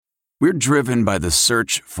We're driven by the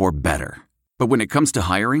search for better. But when it comes to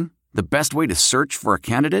hiring, the best way to search for a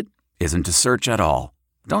candidate isn't to search at all.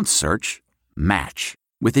 Don't search. Match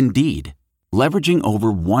with Indeed. Leveraging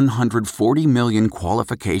over 140 million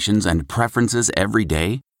qualifications and preferences every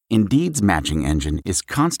day, Indeed's matching engine is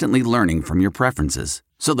constantly learning from your preferences.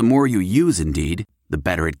 So the more you use Indeed, the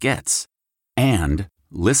better it gets. And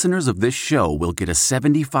listeners of this show will get a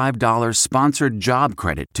 $75 sponsored job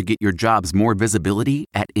credit to get your jobs more visibility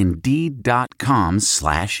at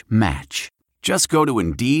Indeed.com/match. Just go to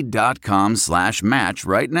Indeed.com/match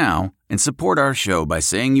right now and support our show by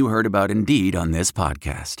saying you heard about Indeed on this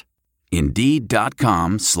podcast.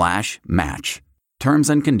 Indeed.com/match. Terms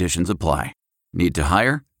and conditions apply. Need to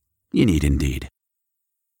hire? You need Indeed.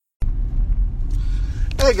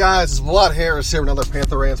 Hey guys, it's Vlad Harris here with another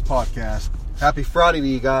Panther Rants podcast. Happy Friday to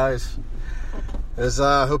you guys. As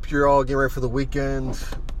I hope you're all getting ready for the weekend.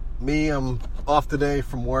 Me, I'm off today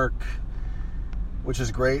from work, which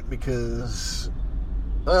is great because,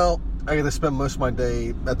 well, I get to spend most of my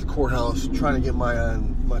day at the courthouse trying to get my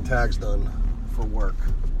tags done for work.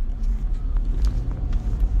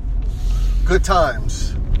 Good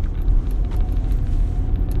times.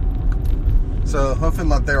 So hopefully I'm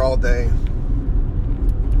not there all day,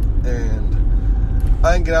 and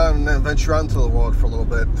I can get out and venture out into the world for a little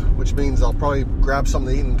bit, which means I'll probably grab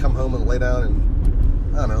something to eat and come home and lay down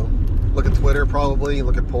and, I don't know, look at Twitter probably,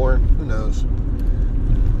 look at porn, who knows.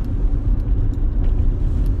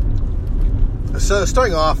 So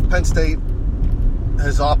starting off, Penn State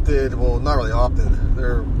has opted, well, not really opted,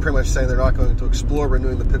 they're pretty much saying they're not going to explore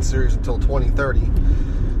renewing the Pitt series until 2030,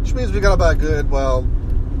 which means we got about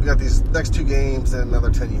we got these next 2 games and another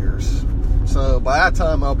 10 years. So by that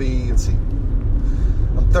time I'll be,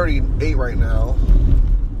 I'm 38 right now,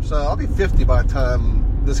 so I'll be 50 by the time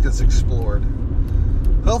this gets explored.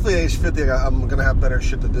 Hopefully at age 50 I'm going to have better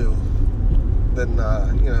shit to do than, I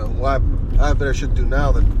have better shit to do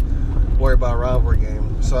now than worry about a rivalry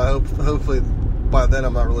game. So I hopefully by then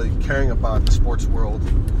I'm not really caring about the sports world,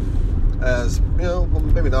 as, well,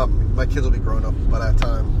 maybe not. My kids will be grown up by that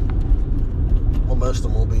time. Well, most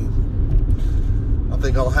of them will be. I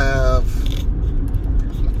think I'll have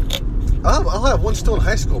one still in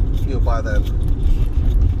high school, by then.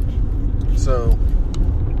 So,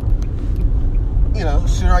 the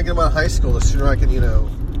sooner I get them out of high school, the sooner I can,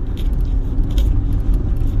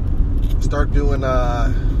 start doing,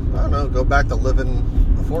 go back to living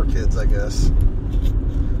before kids, I guess.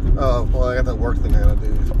 Oh, well, I got that work thing I gotta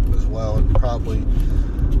do as well, and probably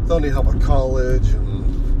don't need help with college, and,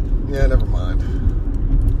 never mind.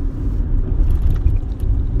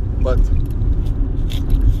 But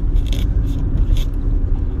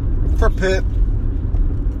for Pitt,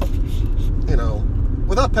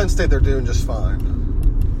 without Penn State, they're doing just fine.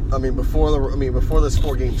 Before this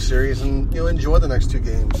 4-game series, and enjoy the next 2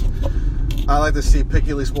 games. I like to see Pitt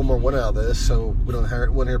at least one more win out of this, so we don't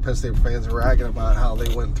hear Penn State fans ragging about how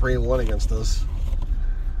they went 3-1 against us.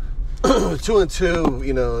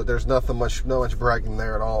 2-2, there's not much bragging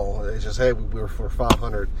there at all. It's just, hey, we were for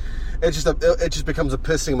 500. It just becomes a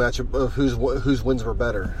pissing match of whose wins were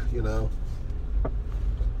better,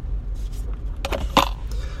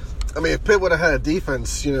 if Pitt would have had a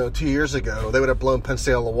defense, 2 years ago, they would have blown Penn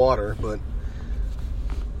State out of the water. But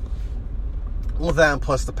with that, and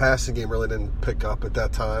plus the passing game really didn't pick up at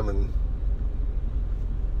that time, and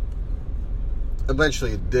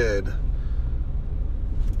eventually it did.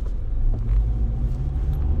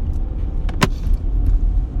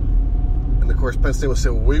 Of course, Penn State will say,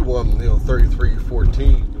 well, we won,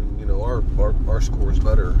 33-14, and, our score is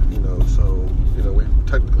better, so,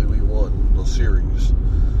 we won the series.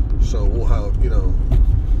 So we'll have,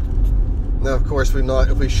 now, of course,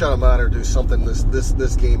 if we shut them out or do something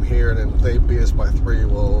this game here, and then they beat us by 3,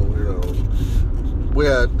 well, we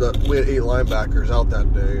had 8 linebackers out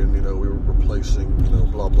that day, and, we were replacing,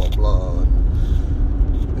 blah, blah, blah,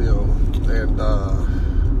 and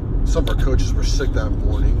some of our coaches were sick that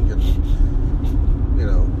morning, and,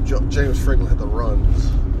 James Franklin hit the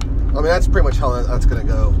runs. That's pretty much how that's going to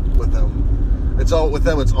go with them. It's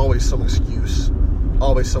always some excuse,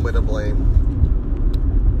 always somebody to blame.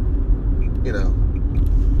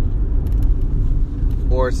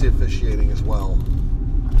 Or it's the officiating as well.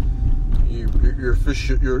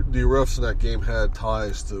 The refs in that game had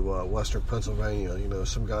ties to Western Pennsylvania.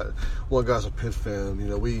 One guy's a Pitt fan.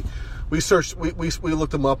 We searched, we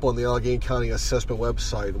looked him up on the Allegheny County Assessment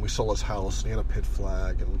website, and we saw his house, and he had a Pitt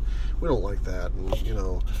flag, and we don't like that. And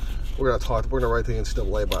we're gonna write the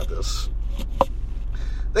NCAA about this.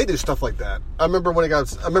 They do stuff like that. I remember when they got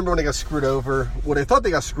screwed over. Well, they thought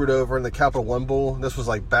they got screwed over in the Capital One Bowl. This was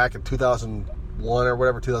like back in 2000. 2001 or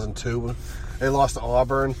whatever, 2002. They lost to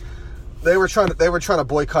Auburn. They were trying to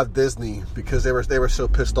boycott Disney because they were so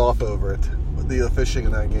pissed off over it, with the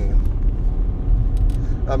officiating in that game.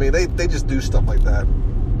 I mean, they just do stuff like that.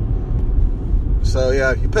 So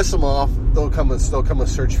yeah, if you piss them off, they'll come and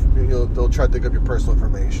search. They'll try to dig up your personal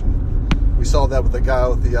information. We saw that with the guy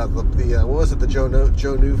with the what was it, the Joe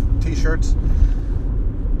New t-shirts.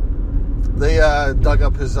 They dug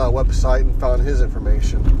up his website and found his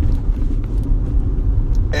information,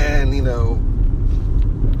 and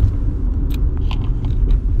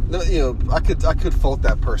I could fault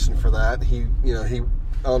that person for that. He I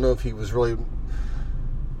don't know if he was really,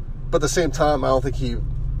 but at the same time, I don't think he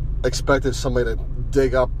expected somebody to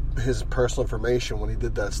dig up his personal information when he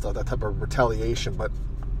did that stuff, that type of retaliation. But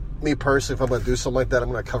me personally, if I'm going to do something like that,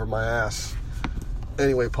 I'm going to cover my ass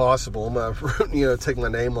any way possible. I'm going to take my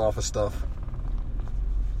name off of stuff.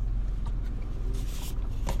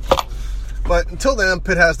 But until then,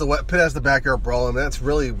 Pitt has the backyard brawl, and that's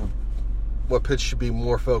really what Pitt should be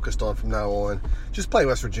more focused on from now on. Just play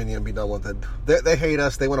West Virginia and be done with it. They hate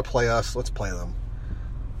us. They want to play us. Let's play them.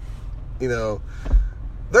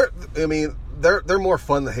 They're more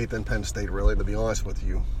fun to hate than Penn State, really, to be honest with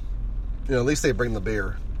you. At least they bring the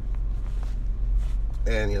beer.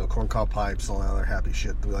 And, corncob pipes and all that other happy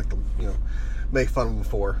shit that we like to, make fun of them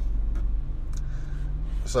for.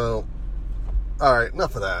 So, all right,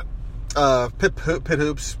 enough of that. Pitt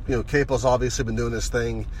Hoops, Capel's obviously been doing this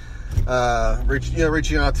thing.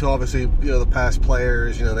 Reaching out to, obviously, the past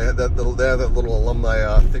players. They have that little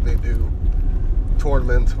alumni thing they do,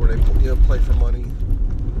 tournament where they, play for money.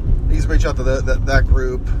 He's reached out to that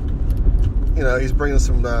group. He's bringing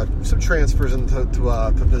some transfers in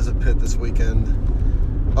to visit Pitt this weekend.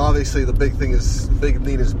 Obviously, the big need is they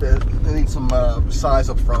need some size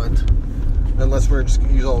up front, unless we're just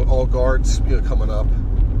going to use all guards coming up.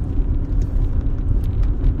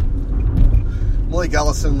 Malik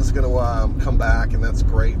Ellison's going to come back, and that's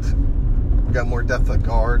great. We got more depth at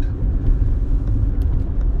guard.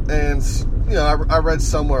 And I read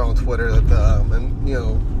somewhere on Twitter that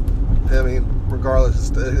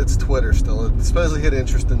regardless, it's Twitter still. It supposedly hit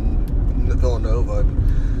interest in Villanova.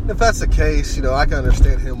 And if that's the case, I can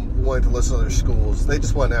understand him wanting to listen to other schools. They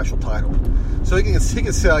just won a national title, so he can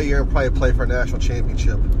sit out here and probably play for a national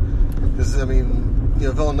championship. Because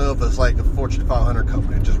Villanova is like a Fortune 500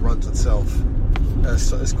 company; it just runs itself,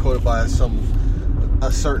 as quoted by a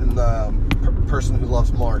certain person who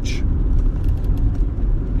loves March.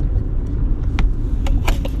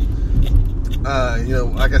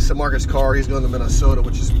 Like I said, Marcus Carr, he's going to Minnesota,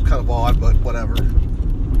 which is kind of odd, but whatever.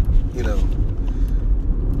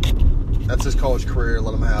 That's his college career.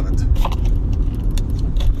 Let him have it.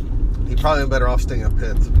 He'd probably been better off staying at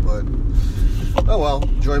Pitt, but oh well.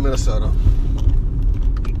 Enjoy Minnesota.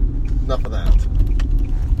 Enough of that.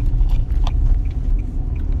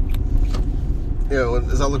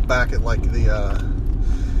 As I look back at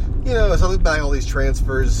as I look back at all these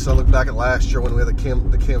transfers, I look back at last year when we had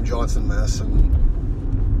the Cam Johnson mess, and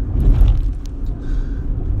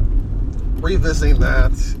revisiting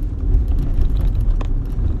that,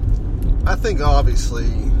 I think obviously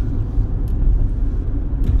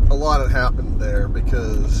a lot had happened there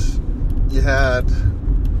because you had,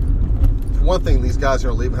 for one thing, these guys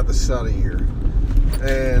are leaving, have to sit out a year,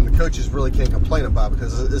 and the coaches really can't complain about it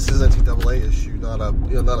because this is an NCAA issue, not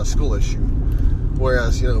a school issue.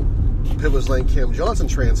 Whereas Pitt was letting Cam Johnson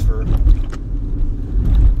transfer,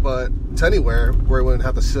 but to anywhere where he wouldn't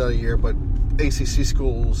have to sit out a year. But ACC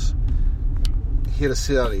schools, he had to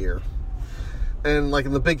sit out a year. And like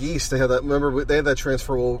in the Big East, they had that. Remember, they had that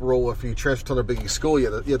transfer rule. If you transfer to another Big East school,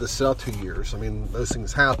 you had to sit out 2 years. I mean, those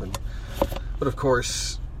things happen. But of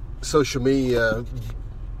course, social media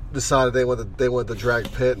decided they wanted to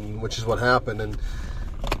drag Pitt, which is what happened. And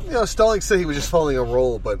Stelling said he was just following a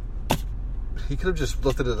rule, but he could have just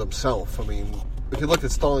looked at it himself. I mean, if you look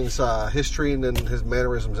at Stallings' history and then his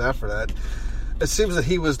mannerisms after that, it seems that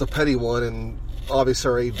he was the petty one, and obviously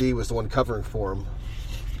our AD was the one covering for him,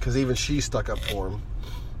 because even she stuck up for him.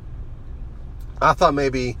 I thought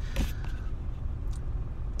maybe,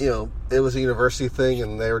 it was a university thing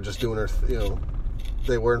and they were just doing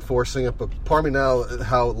they were enforcing it. But part of me now,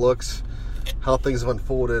 how it looks, how things have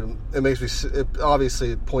unfolded, it makes me,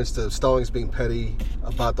 obviously it points to Stallings being petty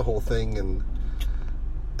about the whole thing, and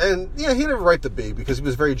yeah, he had a right to be, because he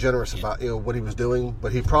was very generous about what he was doing,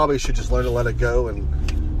 but he probably should just learn to let it go. And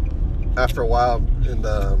after a while, and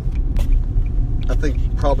I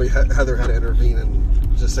think probably Heather had to intervene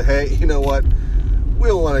and just say, hey, you know what, we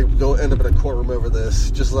don't want to go end up in a courtroom over this,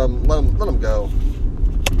 just let him go.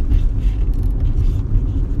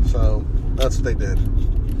 So that's what they did.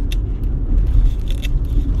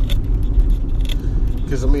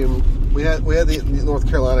 Because, I mean, we had the North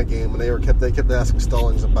Carolina game, and they kept asking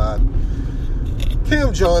Stallings about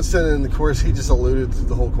Cam Johnson, and of course he just alluded to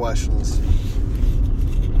the whole questions.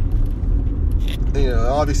 You know,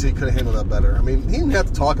 obviously he could have handled that better. I mean, he didn't have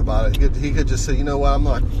to talk about it. He could just say, you know what, I'm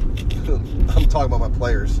talking about my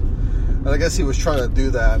players. And I guess he was trying to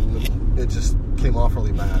do that, and it just came off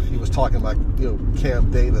really bad. He was talking about, you know,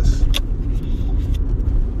 Cam Davis.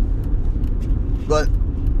 But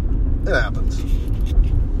it happens.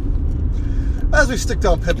 As we stick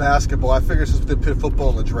down Pitt basketball, I figure since we did Pitt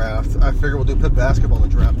football in the draft, I figure we'll do Pitt basketball in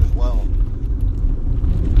the draft as well.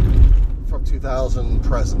 From 2000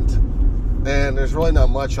 present. And there's really not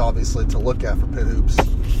much, obviously, to look at for Pitt hoops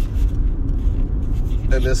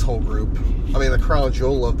in this whole group. I mean, the crown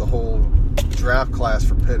jewel of the whole draft class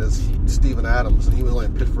for Pitt is Steven Adams, and he was only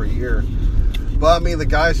in Pitt for a year. But, I mean, the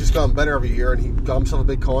guy's just gotten better every year, and he got himself a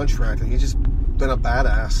big contract, and he's just been a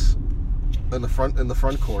badass in the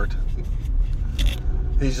front court.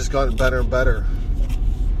 He's just gotten better and better.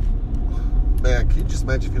 Man, can you just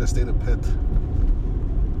imagine if he'd have stayed in Pitt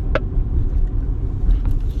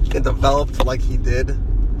and developed like he did?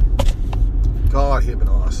 God, he'd have been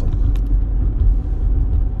awesome.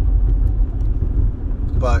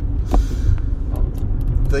 But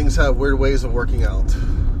things have weird ways of working out.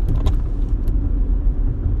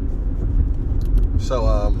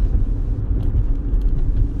 So,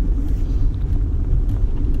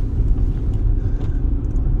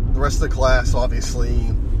 the rest of the class,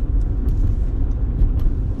 obviously,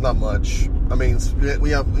 not much. I mean,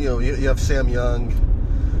 we have, you know, you have Sam Young.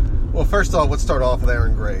 Well, first off, let's start off with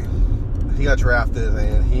Aaron Gray. He got drafted,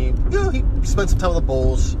 and he spent some time with the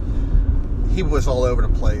Bulls. He was all over the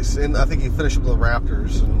place, and I think he finished with the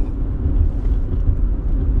Raptors, and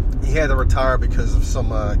he had to retire because of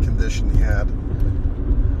some condition he had.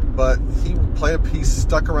 But he played a piece,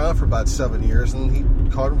 stuck around for about 7 years, and he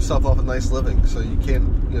caught himself off a nice living. So you can't,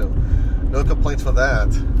 you know, no complaints for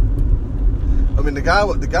that. I mean, the guy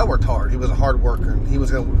worked hard. He was a hard worker, and he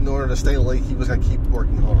was going, in order to stay in the league, he was going to keep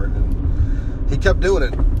working hard, and he kept doing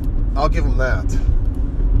it. I'll give him that.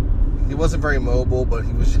 He wasn't very mobile, but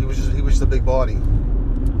he was just a big body.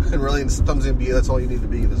 And really, sometimes in the NBA, that's all you need to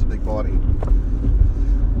be, is a big body.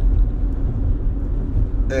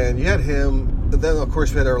 And you had him. And then, of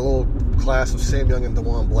course, we had our little class of Sam Young and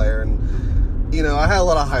DeJuan Blair. And, you know, I had a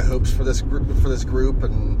lot of high hopes for this group,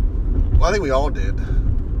 and well, I think we all did.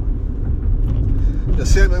 You know,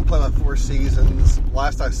 Sam Young played about 4 seasons.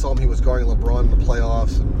 Last I saw him, he was guarding LeBron in the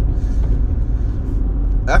playoffs. And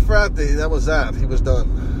after that was that. He was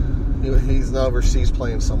done. He's now overseas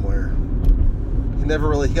playing somewhere. He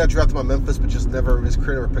got drafted by Memphis, but just his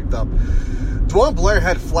career never picked up. DeJuan Blair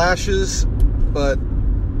had flashes, but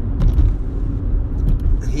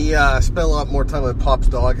he spent a lot more time in Pop's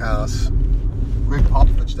doghouse, Greg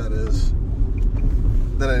Popovich, that is,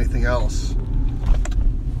 than anything else.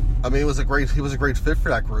 I mean, he was a great fit for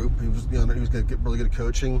that group. He was going to get really good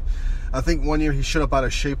coaching. I think one year he showed up out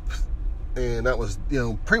of shape, and that was, you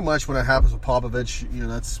know, pretty much when it happens with Popovich. You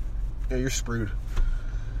know, you're screwed.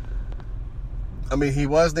 I mean, he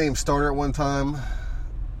was named starter at one time.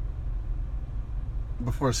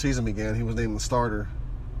 Before the season began, he was named the starter.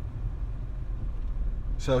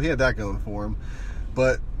 So he had that going for him.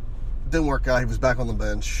 But it didn't work out. He was back on the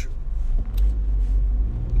bench.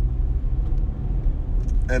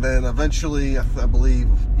 And then eventually, I believe,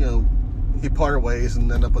 you know, he parted ways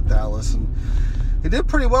and ended up with Dallas. And he did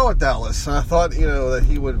pretty well with Dallas. And I thought, you know, that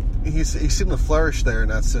he seemed to flourish there in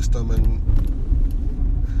that system. And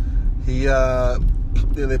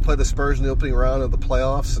they played the Spurs in the opening round of the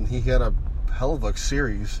playoffs, and he had a hell of a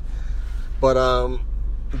series. But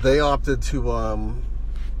they opted to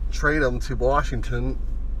trade him to Washington,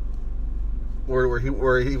 where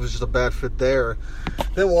he was just a bad fit there.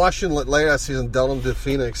 Then Washington later that season dealt him to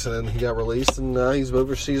Phoenix, and then he got released, and now he's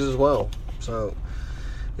overseas as well. So,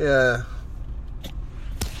 yeah,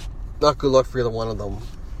 not good luck for either one of them.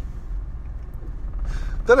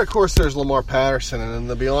 Then, of course, there's Lamar Patterson, and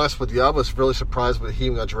to be honest with you, I was really surprised when he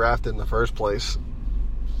even got drafted in the first place.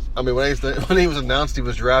 I mean, when he was announced he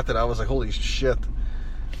was drafted, I was like, holy shit.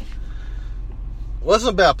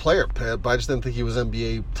 Wasn't a bad player, Pitt, but I just didn't think he was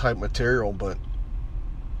NBA-type material. But,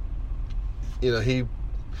 you know, he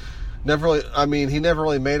never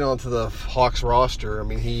really made it onto the Hawks roster. I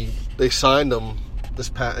mean, they signed him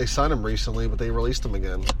recently, but they released him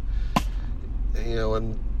again. You know,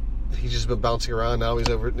 and he's just been bouncing around. Now he's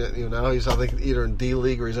over. You know, now he's, I think, either in D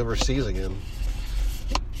League or he's overseas again.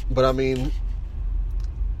 But I mean,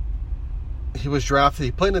 he was drafted.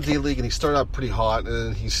 He played in the D League and he started out pretty hot,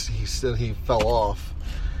 and then he fell off.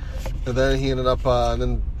 And then he ended up, and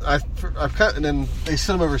then they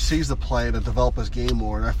sent him overseas to play to develop his game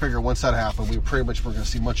more. And I figured once that happened, we pretty much were going to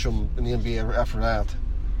see much of him in the NBA after that.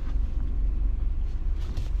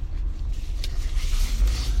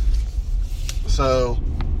 So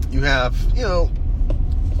you have, I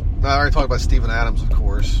already talked about Steven Adams, of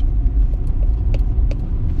course.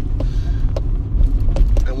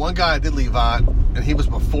 And one guy I did leave out, and he was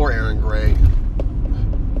before Aaron Gray,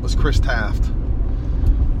 was Chris Taft.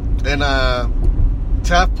 And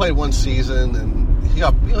Taft played one season, and he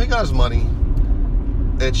got his money.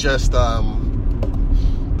 It's just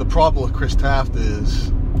the problem with Chris Taft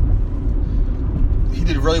is he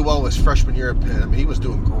did really well his freshman year at Pitt. I mean, he was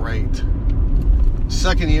doing great.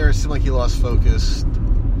 Second year, it seemed like he lost focus,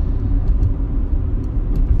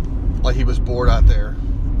 like he was bored out there.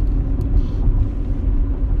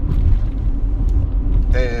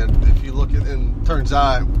 And if you look at, and turns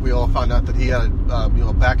out we all found out that he had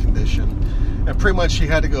a back condition, and pretty much he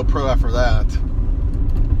had to go pro after that.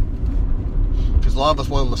 Because a lot of us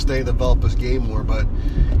wanted him to stay and develop his game more, but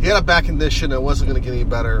he had a back condition that wasn't going to get any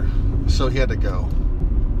better, so he had to go.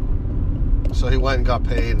 So he went and got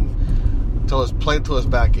paid and played until his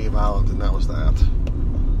back gave out, and that was that.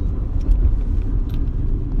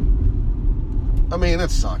 I mean,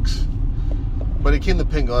 it sucks. But he came to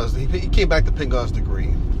Penn. He came back to Penn God's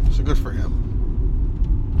degree, so good for him.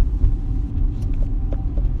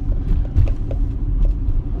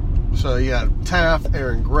 So yeah, Taft,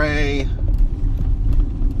 Aaron Gray,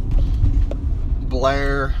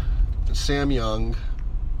 Blair, and Sam Young,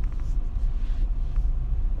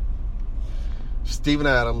 Steven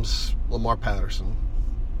Adams, Lamar Patterson.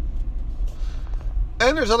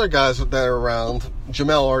 And there's other guys that are around.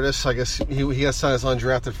 Jamel Artis, I guess he has signed as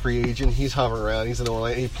undrafted free agent. He's hovering around. He's in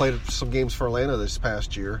Orlando. He played some games for Orlando this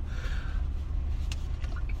past year.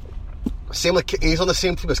 He's on the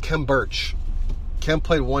same team as Kem Birch. Kem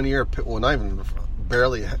played 1 year at Pitt, well, not even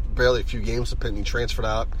barely a few games at Pitt, and he transferred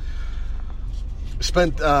out.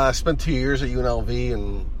 Spent 2 years at UNLV,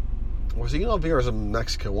 and was it UNLV or was it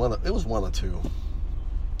Mexico? It was one of two.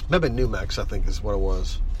 Maybe New Mex, I think is what it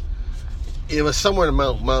was. It was somewhere in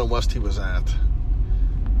the Mountain West he was at.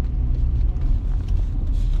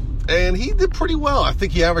 And he did pretty well. I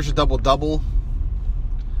think he averaged a double-double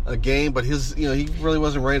a game, but he really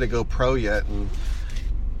wasn't ready to go pro yet. And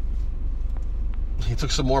he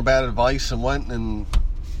took some more bad advice and went, and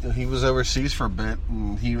he was overseas for a bit,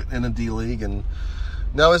 and he in the D League, and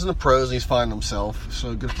now he's in the pros and he's finding himself.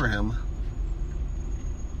 So good for him.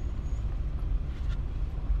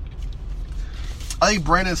 I think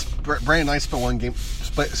Brandon Knight spent one game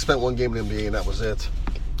in the NBA, and that was it.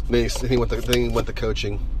 Then he went to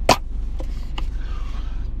coaching.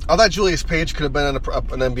 I thought Julius Page could have been an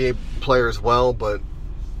NBA player as well, but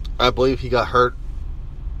I believe he got hurt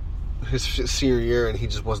his senior year, and he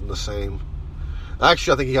just wasn't the same.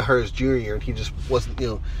 Actually, I think he got hurt his junior year, and he just wasn't.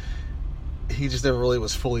 He just never really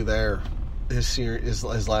was fully there his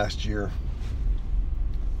last year.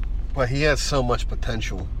 But he had so much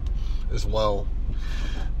potential as well.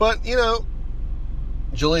 But,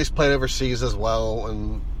 Julius played overseas as well,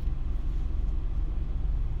 and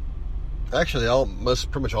actually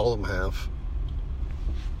pretty much all of them have.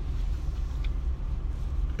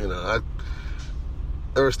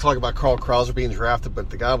 There was talk about Carl Krauser being drafted, but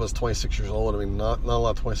the guy was 26 years old. I mean, not a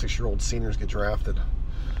lot of 26-year-old seniors get drafted.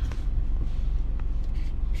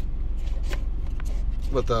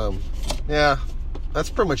 But, yeah, that's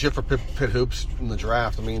pretty much it for Pitt Hoops in the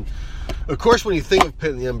draft. I mean, of course, when you think of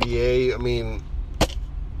Pitt in the NBA, I mean,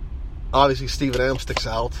 obviously Steven Adams sticks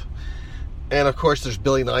out. And, of course, there's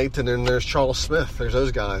Billy Knight, and then there's Charles Smith. There's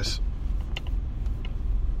those guys.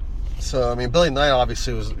 So, I mean, Billy Knight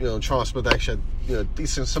obviously was, Charles Smith actually had,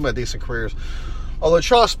 decent careers. Although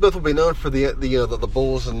Charles Smith will be known for the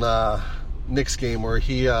Bulls and Knicks game where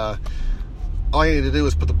he, all he needed to do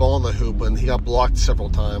was put the ball in the hoop, and he got blocked several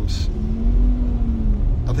times.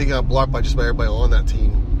 I think he got blocked by just about everybody on that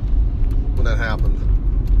team when that happened.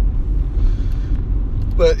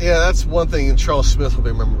 But yeah, that's one thing Charles Smith will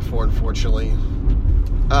be remembered for, unfortunately.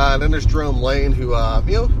 Then there's Jerome Lane, who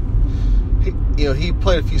he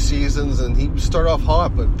played a few seasons and he started off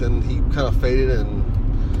hot, but then he kind of faded,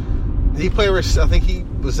 and he played. I think he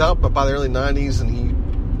was out by the early '90s, and he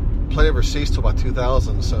played overseas till about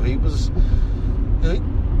 2000. So he was,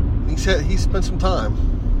 he spent some time.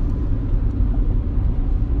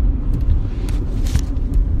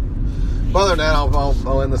 But other than that,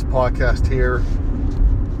 I'll end this podcast here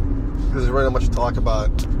because there's really not much to talk about.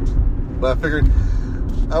 But I figured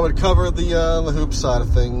I would cover the hoop side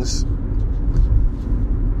of things.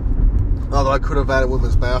 Although I could have added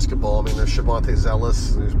women's basketball. I mean, there's Shavonte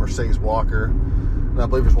Zellis, there's Mercedes Walker, and I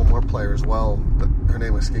believe there's one more player as well, but her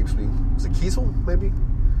name escapes me. Was it Kiesel, maybe?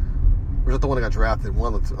 Or was it the one that got drafted?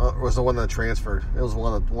 Or was the one that transferred? It was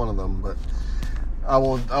one of them, but I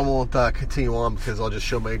won't continue on because I'll just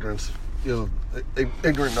show my ignorance,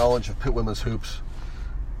 ignorant knowledge of Pitt women's hoops.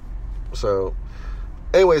 So,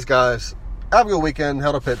 anyways, guys, have a good weekend.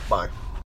 Hell to Pitt. Bye.